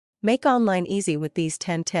Make online easy with these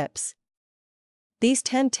 10 tips. These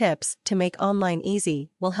 10 tips to make online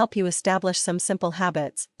easy will help you establish some simple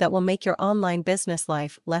habits that will make your online business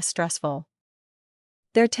life less stressful.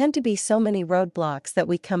 There tend to be so many roadblocks that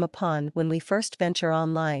we come upon when we first venture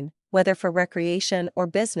online, whether for recreation or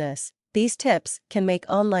business. These tips can make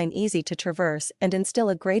online easy to traverse and instill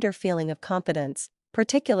a greater feeling of confidence,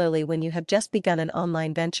 particularly when you have just begun an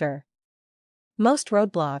online venture. Most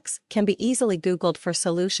roadblocks can be easily Googled for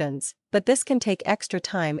solutions, but this can take extra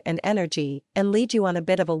time and energy and lead you on a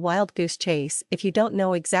bit of a wild goose chase if you don't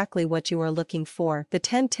know exactly what you are looking for. The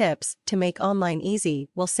 10 tips to make online easy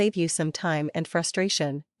will save you some time and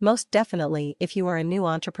frustration, most definitely if you are a new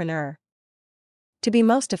entrepreneur. To be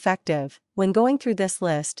most effective, when going through this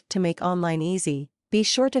list to make online easy, be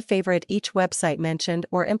sure to favorite each website mentioned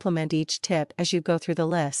or implement each tip as you go through the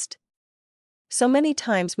list. So many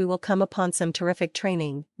times we will come upon some terrific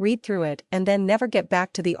training, read through it and then never get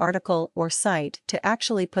back to the article or site to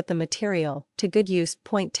actually put the material to good use.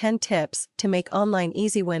 Point 10 tips to make online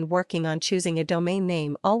easy when working on choosing a domain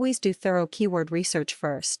name. Always do thorough keyword research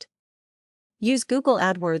first. Use Google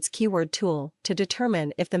AdWords keyword tool to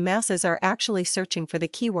determine if the masses are actually searching for the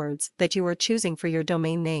keywords that you are choosing for your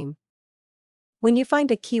domain name. When you find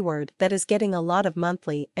a keyword that is getting a lot of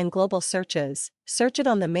monthly and global searches, search it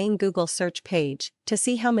on the main Google search page to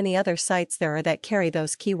see how many other sites there are that carry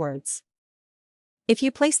those keywords. If you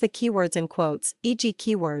place the keywords in quotes, e.g.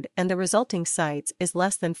 keyword, and the resulting sites is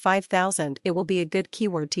less than 5,000, it will be a good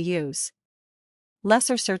keyword to use.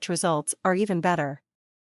 Lesser search results are even better.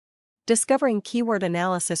 Discovering keyword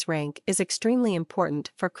analysis rank is extremely important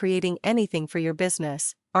for creating anything for your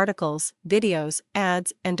business: articles, videos,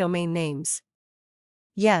 ads, and domain names.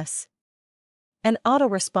 Yes. An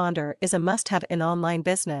autoresponder is a must-have in online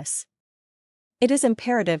business. It is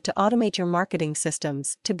imperative to automate your marketing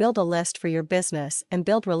systems to build a list for your business and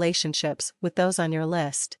build relationships with those on your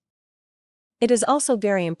list. It is also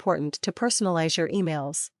very important to personalize your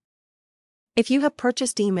emails. If you have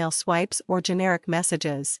purchased email swipes or generic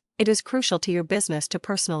messages, it is crucial to your business to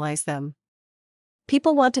personalize them.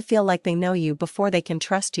 People want to feel like they know you before they can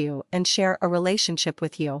trust you and share a relationship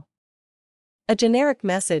with you. A generic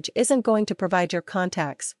message isn't going to provide your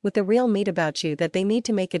contacts with the real meat about you that they need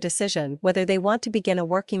to make a decision whether they want to begin a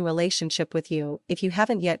working relationship with you. If you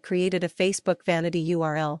haven't yet created a Facebook vanity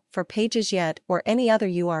URL for Pages yet or any other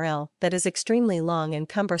URL that is extremely long and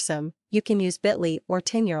cumbersome, you can use Bitly or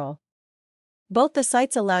Tinural. Both the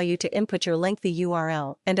sites allow you to input your lengthy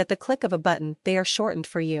URL, and at the click of a button they are shortened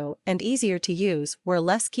for you and easier to use where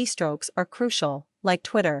less keystrokes are crucial, like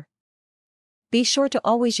Twitter. Be sure to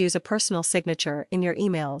always use a personal signature in your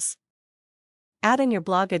emails. Add in your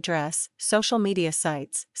blog address, social media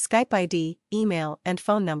sites, Skype ID, email, and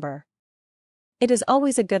phone number. It is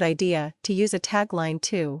always a good idea to use a tagline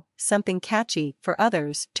too, something catchy for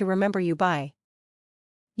others to remember you by.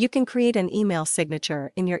 You can create an email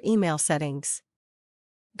signature in your email settings.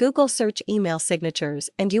 Google search email signatures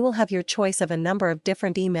and you will have your choice of a number of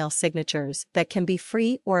different email signatures that can be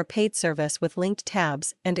free or a paid service with linked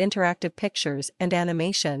tabs and interactive pictures and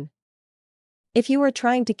animation. If you are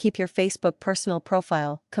trying to keep your Facebook personal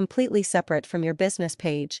profile completely separate from your business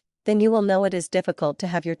page, then you will know it is difficult to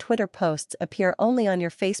have your Twitter posts appear only on your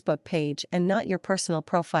Facebook page and not your personal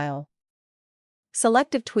profile.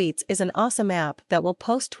 Selective Tweets is an awesome app that will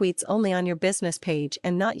post tweets only on your business page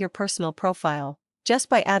and not your personal profile, just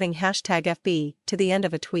by adding #FB to the end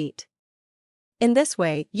of a tweet. In this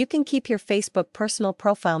way, you can keep your Facebook personal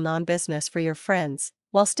profile non-business for your friends,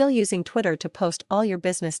 while still using Twitter to post all your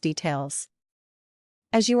business details.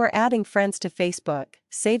 As you are adding friends to Facebook,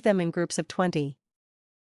 save them in groups of 20.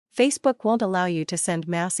 Facebook won't allow you to send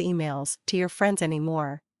mass emails to your friends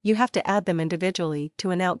anymore, you have to add them individually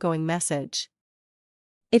to an outgoing message.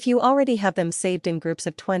 If you already have them saved in groups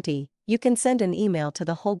of 20, you can send an email to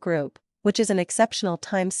the whole group, which is an exceptional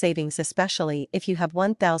time savings especially if you have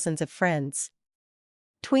thousands of friends.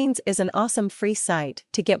 Tweens is an awesome free site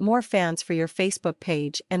to get more fans for your Facebook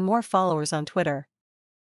page and more followers on Twitter.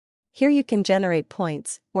 Here you can generate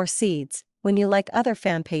points, or seeds, when you like other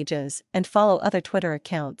fan pages and follow other Twitter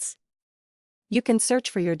accounts. You can search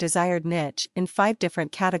for your desired niche in 5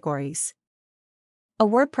 different categories. A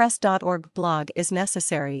WordPress.org blog is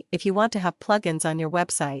necessary if you want to have plugins on your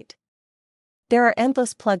website. There are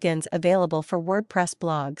endless plugins available for WordPress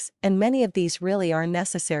blogs, and many of these really are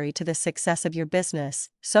necessary to the success of your business: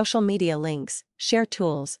 social media links, share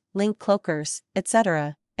tools, link cloakers,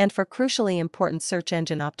 etc., and for crucially important search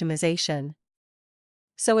engine optimization.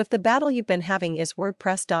 So if the battle you've been having is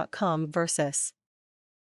WordPress.com versus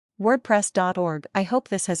WordPress.org, I hope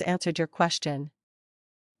this has answered your question.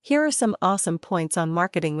 Here are some awesome points on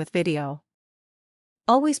marketing with video.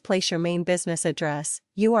 Always place your main business address,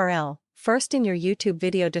 URL, first in your YouTube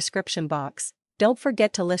video description box. Don't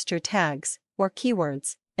forget to list your tags, or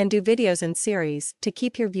keywords, and do videos in series to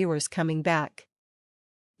keep your viewers coming back.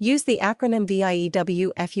 Use the acronym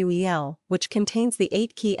VIEWFUEL, which contains the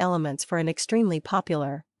 8 key elements for an extremely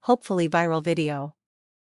popular, hopefully viral video.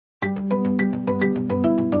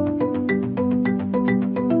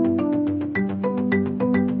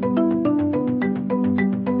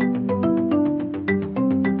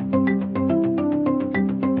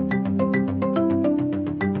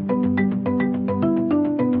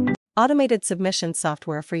 Automated submission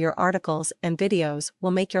software for your articles and videos will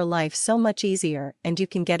make your life so much easier, and you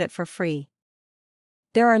can get it for free.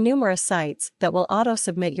 There are numerous sites that will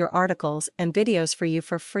auto-submit your articles and videos for you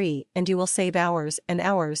for free, and you will save hours and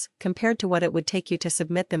hours compared to what it would take you to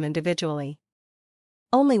submit them individually.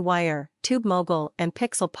 OnlyWire, TubeMogul, and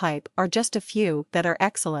PixelPipe are just a few that are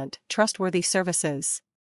excellent, trustworthy services.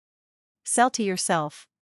 Sell to yourself.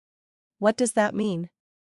 What does that mean?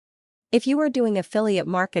 If you are doing affiliate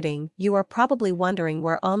marketing, you are probably wondering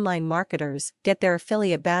where online marketers get their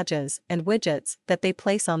affiliate badges and widgets that they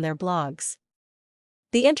place on their blogs.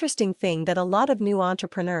 The interesting thing that a lot of new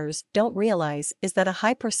entrepreneurs don't realize is that a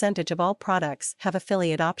high percentage of all products have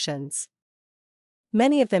affiliate options.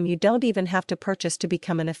 Many of them you don't even have to purchase to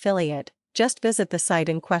become an affiliate, just visit the site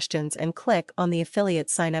in questions and click on the Affiliate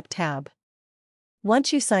Sign Up tab.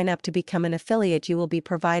 Once you sign up to become an affiliate, you will be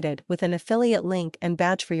provided with an affiliate link and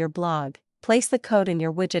badge for your blog. Place the code in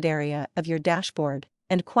your widget area of your dashboard,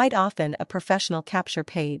 and quite often a professional capture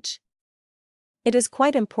page. It is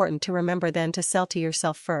quite important to remember then to sell to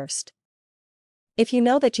yourself first. If you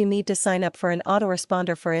know that you need to sign up for an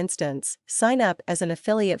autoresponder, for instance, sign up as an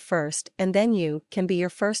affiliate first, and then you can be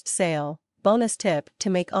your first sale. Bonus tip: to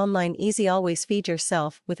make online easy, always feed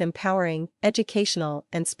yourself with empowering, educational,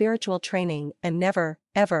 and spiritual training, and never,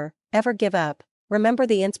 ever, ever give up. Remember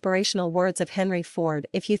the inspirational words of Henry Ford: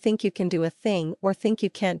 if you think you can do a thing or think you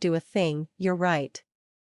can't do a thing, you're right.